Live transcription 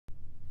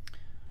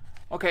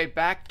Okay,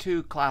 back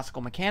to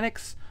classical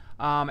mechanics.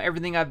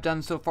 Everything I've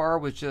done so far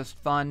was just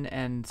fun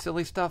and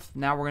silly stuff.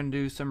 Now we're going to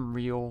do some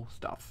real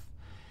stuff.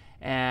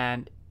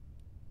 And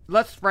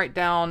let's write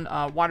down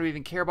why do we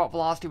even care about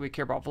velocity. We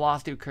care about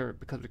velocity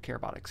because we care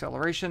about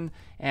acceleration.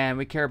 And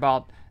we care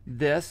about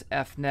this,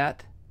 F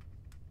net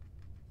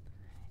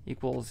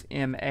equals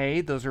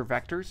ma. Those are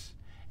vectors.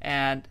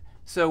 And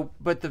so,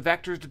 but the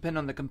vectors depend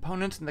on the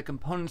components, and the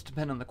components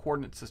depend on the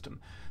coordinate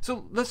system.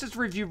 So let's just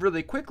review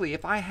really quickly.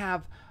 If I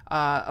have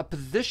a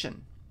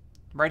position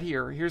right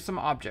here, here's some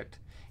object,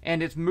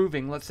 and it's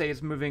moving. Let's say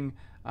it's moving.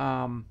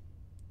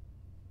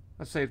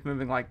 Let's say it's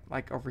moving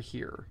like over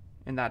here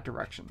in that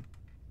direction.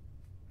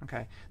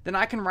 Okay. Then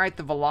I can write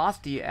the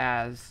velocity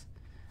as,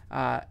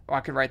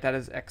 I could write that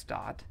as x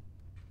dot,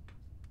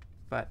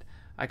 but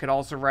I could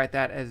also write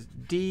that as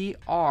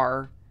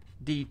dr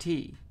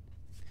dt.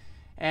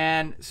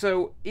 And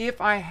so if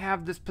I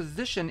have this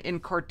position in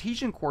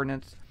Cartesian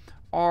coordinates,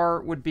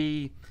 r would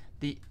be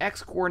the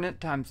x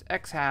coordinate times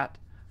x hat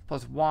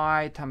plus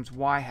y times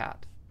y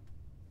hat.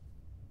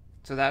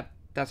 So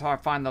that's how I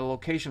find the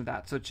location of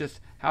that. So it's just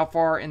how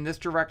far in this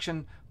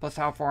direction plus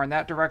how far in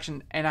that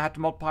direction, and I have to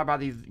multiply by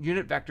these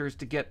unit vectors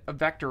to get a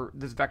vector,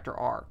 this vector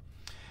r.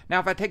 Now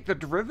if I take the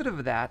derivative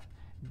of that,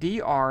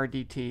 dr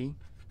dt,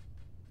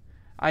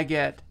 I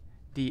get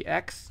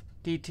dx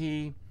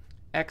dt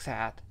x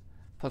hat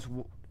plus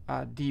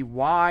dy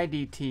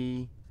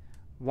dt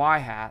y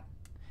hat,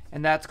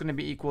 and that's going to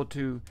be equal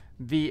to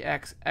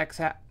vx x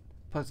hat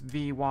plus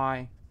vy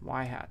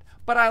y hat.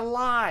 But I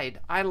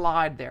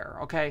lied there,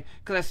 okay,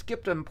 because I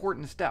skipped an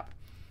important step.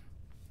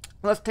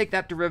 Let's take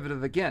that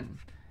derivative again,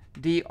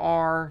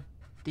 dr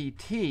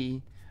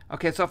dt.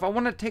 Okay, so if I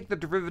want to take the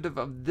derivative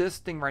of this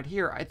thing right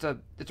here, it's a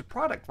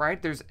product,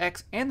 right? There's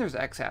x and there's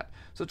x hat,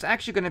 so it's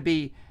actually going to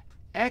be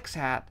x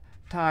hat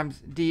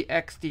times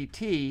dx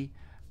dt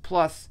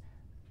plus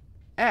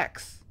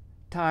x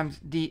times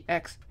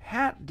dx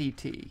hat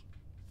dt.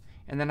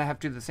 And then I have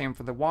to do the same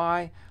for the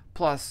y,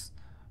 plus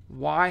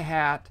y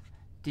hat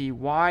dy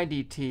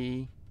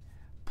dt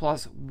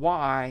plus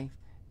y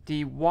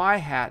dy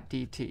hat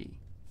dt.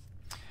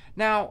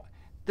 Now,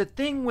 the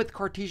thing with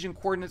Cartesian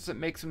coordinates that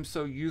makes them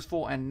so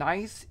useful and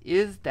nice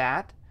is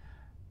that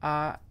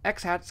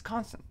x hat is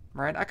constant,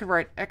 right? I could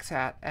write x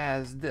hat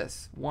as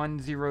this, 1,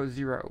 0,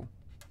 0.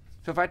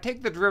 So if I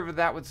take the derivative of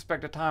that with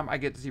respect to time, I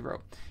get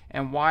 0.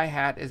 And y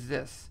hat is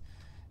this,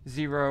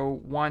 0,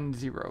 1,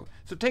 0.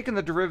 So taking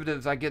the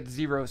derivatives, I get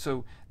 0.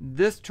 So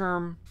this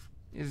term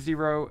is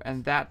 0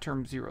 and that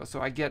term 0.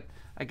 So I get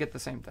the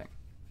same thing.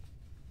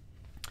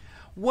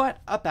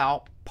 What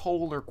about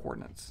polar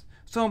coordinates?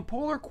 So in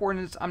polar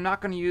coordinates, I'm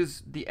not going to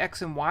use the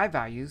x and y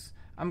values.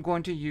 I'm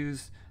going to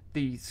use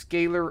the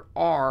scalar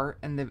r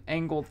and the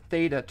angle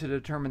theta to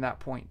determine that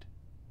point.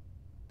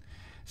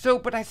 So,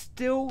 but I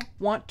still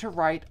want to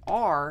write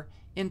r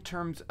in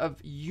terms of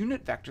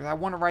unit vectors. I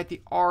want to write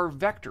the r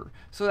vector.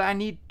 So I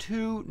need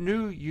two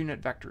new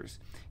unit vectors.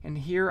 And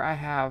here I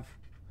have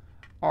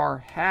r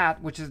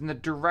hat, which is in the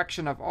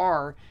direction of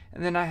r,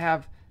 and then I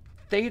have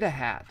theta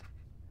hat,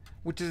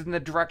 which is in the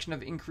direction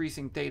of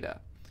increasing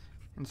theta.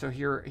 And so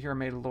here I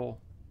made a little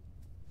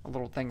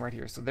thing right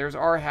here. So there's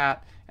r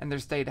hat and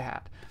there's theta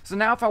hat. So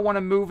now if I want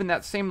to move in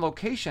that same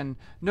location,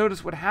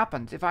 notice what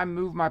happens. If I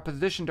move my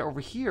position to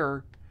over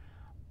here,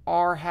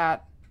 r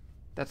hat,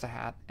 that's a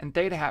hat, and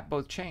theta hat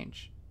both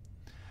change.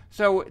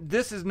 So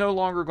this is no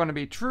longer going to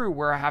be true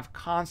where I have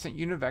constant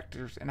unit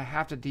vectors and I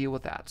have to deal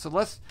with that. So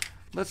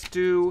let's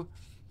do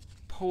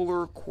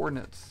polar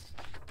coordinates.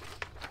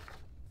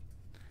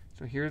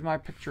 So here's my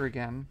picture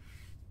again.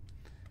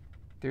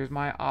 There's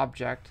my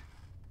object.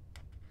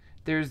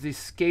 There's the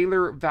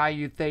scalar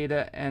value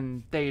theta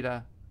and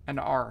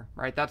r,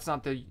 right? That's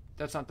not the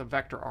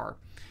vector r.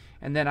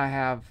 And then I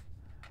have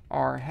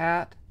r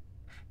hat,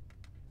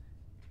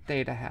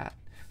 theta hat.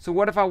 So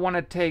what if I want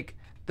to take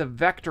the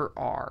vector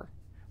r?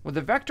 Well,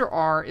 the vector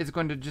r is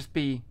going to just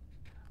be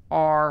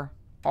r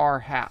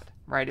hat,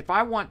 right? If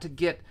I want to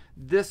get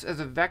this as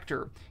a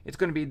vector, it's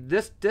going to be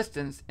this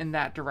distance in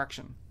that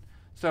direction.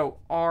 So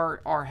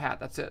r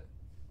hat, that's it.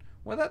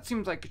 Well, that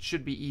seems like it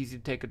should be easy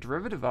to take a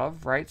derivative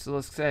of, right? So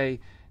let's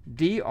say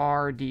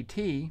dr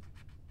dt.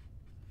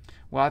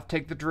 Well, I have to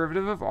take the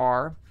derivative of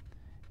r,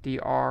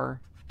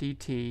 dr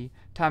dt,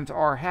 times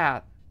r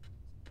hat,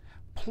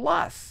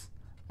 plus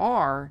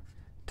r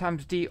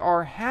times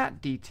dr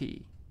hat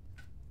dt.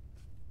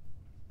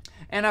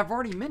 And I've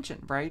already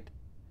mentioned, right,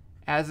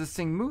 as this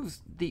thing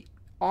moves, the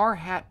r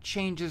hat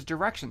changes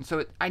direction.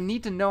 So I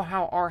need to know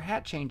how r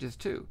hat changes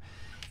too.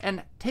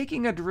 And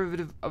taking a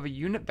derivative of a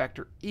unit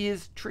vector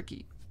is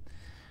tricky.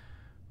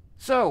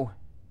 So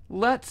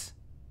let's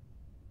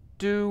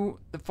do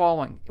the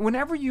following.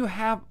 Whenever you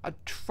have a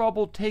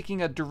trouble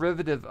taking a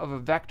derivative of a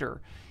vector,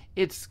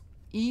 it's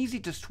easy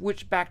to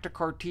switch back to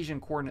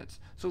Cartesian coordinates.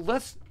 So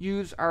let's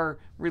use our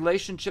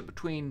relationship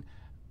between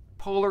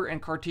polar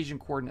and Cartesian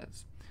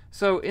coordinates.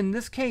 So in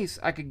this case,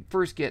 I could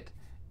first get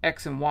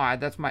x and y.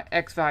 That's my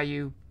x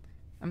value.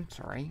 I'm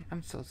sorry,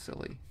 I'm so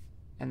silly.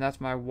 And that's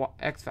my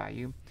x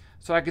value.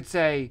 So I could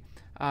say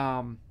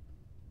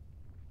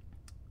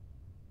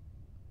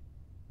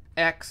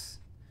x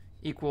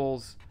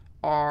equals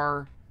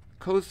r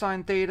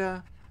cosine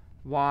theta,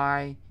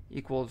 y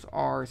equals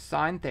r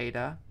sine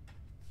theta.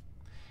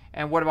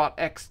 And what about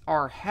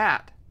r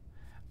hat?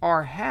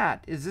 R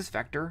hat is this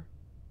vector.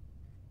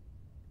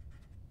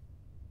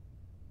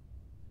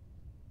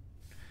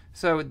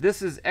 So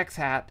this is x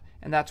hat,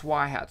 and that's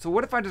y hat. So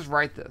what if I just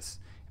write this?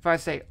 If I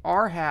say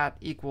r hat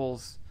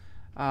equals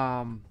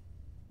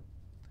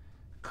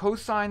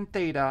cosine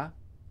theta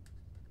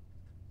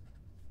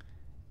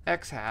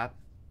x hat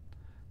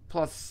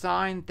plus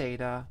sine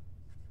theta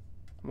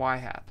y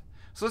hat.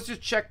 So let's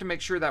just check to make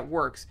sure that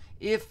works.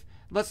 If,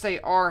 let's say,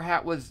 r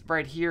hat was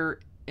right here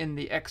in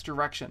the x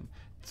direction,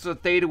 so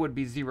theta would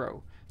be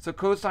 0. So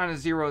cosine of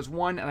 0 is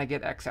 1, and I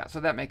get x hat.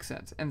 So that makes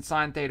sense. And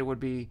sine theta would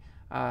be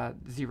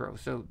 0.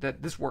 So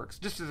that this works,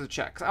 just as a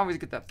check. 'Cause I always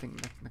get that thing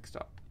mixed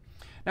up.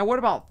 Now what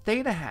about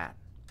theta hat?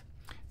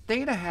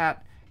 Theta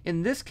hat,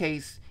 in this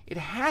case, it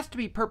has to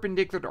be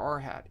perpendicular to r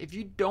hat. If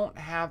you don't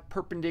have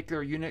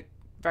perpendicular unit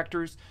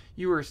vectors,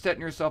 you are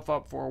setting yourself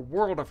up for a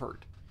world of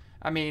hurt.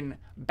 I mean,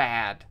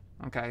 bad.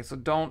 Okay, so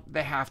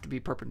they have to be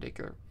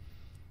perpendicular.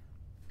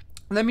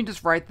 Let me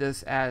just write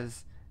this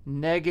as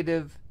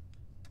negative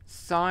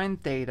sine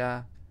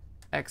theta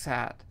x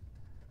hat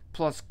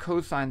plus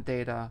cosine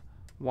theta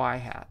y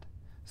hat.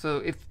 So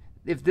if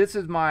this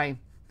is my,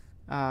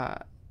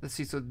 let's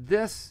see, so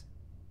this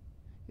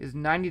is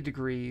 90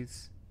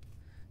 degrees.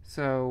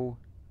 So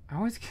I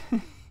always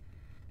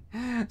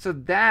so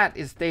that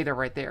is theta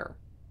right there.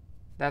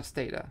 That's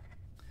theta.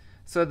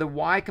 So the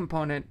y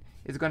component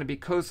is going to be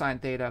cosine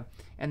theta,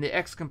 and the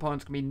x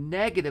component is going to be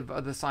negative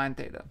of the sine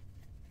theta.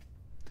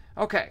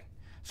 Okay,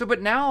 so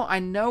but now I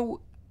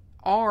know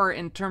r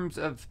in terms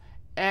of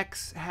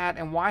x hat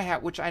and y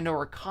hat, which I know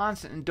are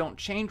constant and don't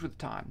change with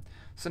time.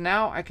 So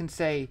now I can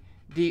say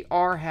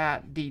dr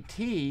hat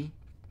dt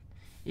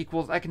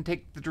equals, I can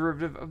take the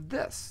derivative of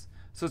this.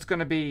 So it's going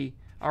to be,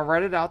 I'll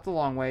write it out the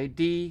long way,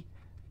 d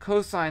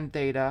cosine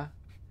theta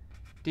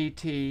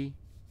dt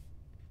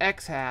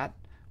x hat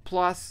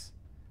plus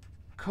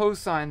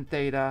cosine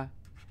theta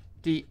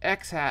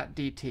dx hat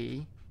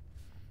dt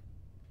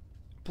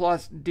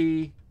plus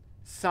d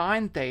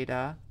sine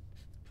theta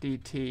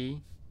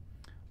dt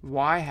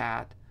y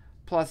hat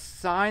plus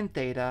sine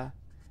theta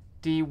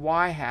dy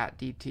hat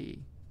dt.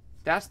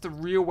 That's the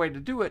real way to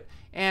do it,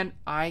 and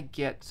I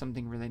get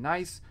something really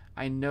nice.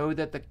 I know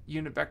that the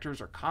unit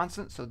vectors are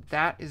constant, so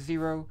that is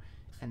 0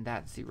 and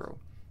that's 0.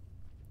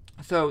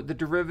 So the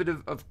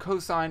derivative of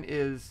cosine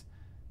is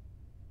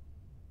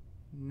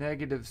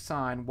negative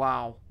sine.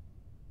 Wow.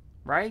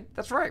 Right?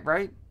 That's right,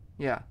 right?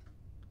 Yeah.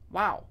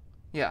 Wow.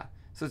 Yeah.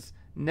 So it's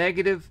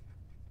negative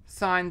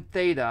sine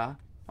theta,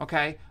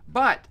 okay?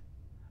 But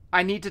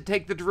I need to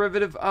take the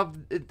derivative of,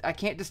 I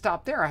can't just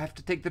stop there. I have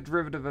to take the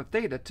derivative of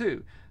theta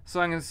too.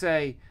 So I'm going to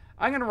say,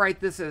 I'm going to write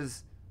this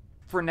as,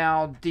 for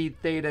now, d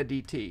theta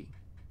dt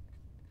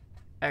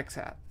x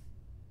hat.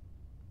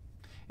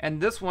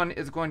 And this one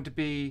is going to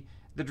be,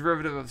 the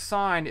derivative of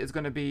sine is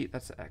going to be,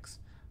 that's x,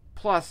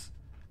 plus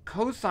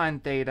cosine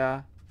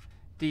theta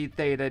d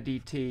theta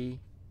dt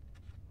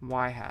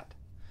y hat.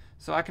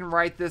 So I can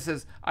write this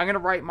as, I'm going to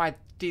write my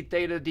d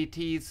theta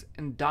dt's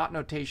in dot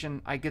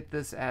notation. I get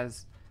this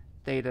as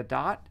theta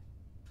dot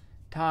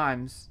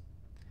times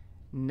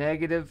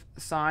negative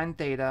sine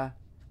theta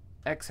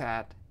x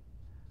hat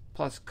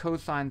plus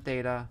cosine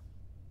theta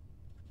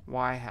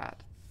y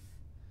hat.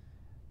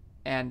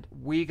 And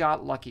we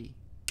got lucky,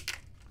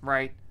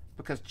 right?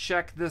 Because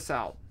check this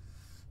out.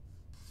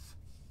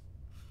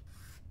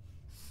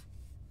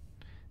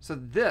 So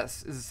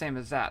this is the same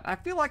as that. I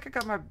feel like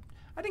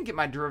I didn't get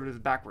my derivatives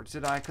backwards,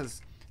 did I?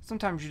 Because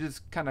sometimes you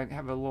just kind of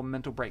have a little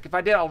mental break. If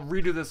I did, I'll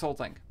redo this whole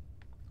thing.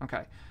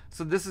 Okay,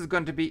 so this is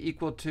going to be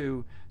equal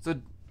to,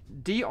 so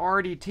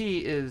dr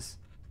dt is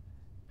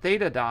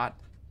theta dot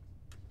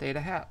theta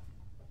hat.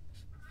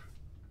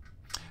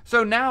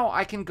 So now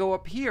I can go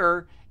up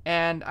here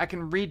and I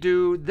can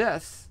redo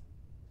this.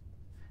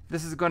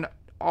 This is going to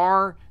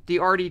r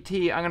dr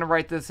dt. I'm going to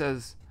write this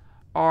as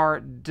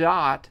r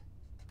dot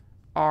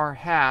r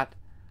hat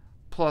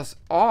plus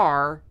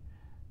r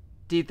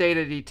d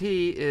theta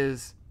dt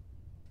is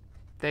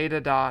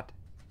theta dot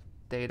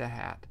theta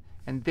hat.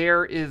 And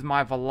there is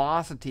my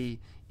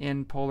velocity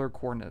in polar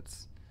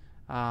coordinates.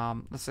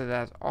 Let's say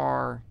that's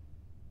r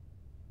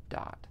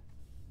dot.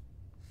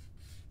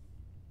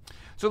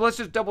 So let's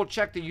just double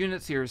check the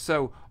units here.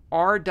 So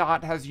r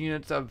dot has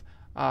units of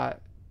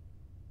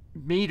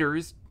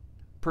meters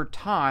per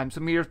time, so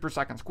meters per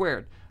second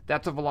squared.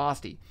 That's a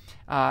velocity.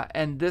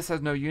 And this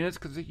has no units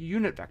because it's a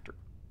unit vector.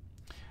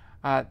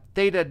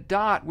 Theta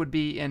dot would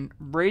be in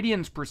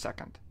radians per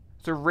second.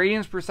 So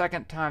radians per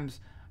second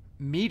times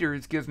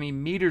meters gives me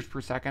meters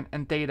per second,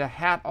 and theta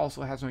hat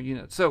also has no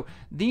units. So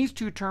these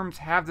two terms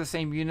have the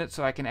same unit,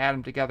 so I can add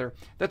them together.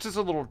 That's just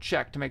a little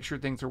check to make sure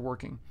things are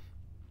working.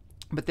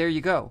 But there you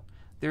go.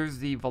 There's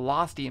the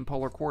velocity in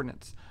polar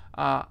coordinates.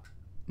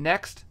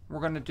 Next,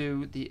 we're going to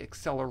do the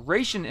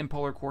acceleration in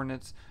polar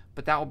coordinates,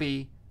 but that will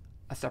be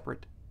a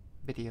separate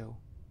video.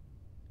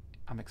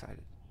 I'm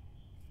excited.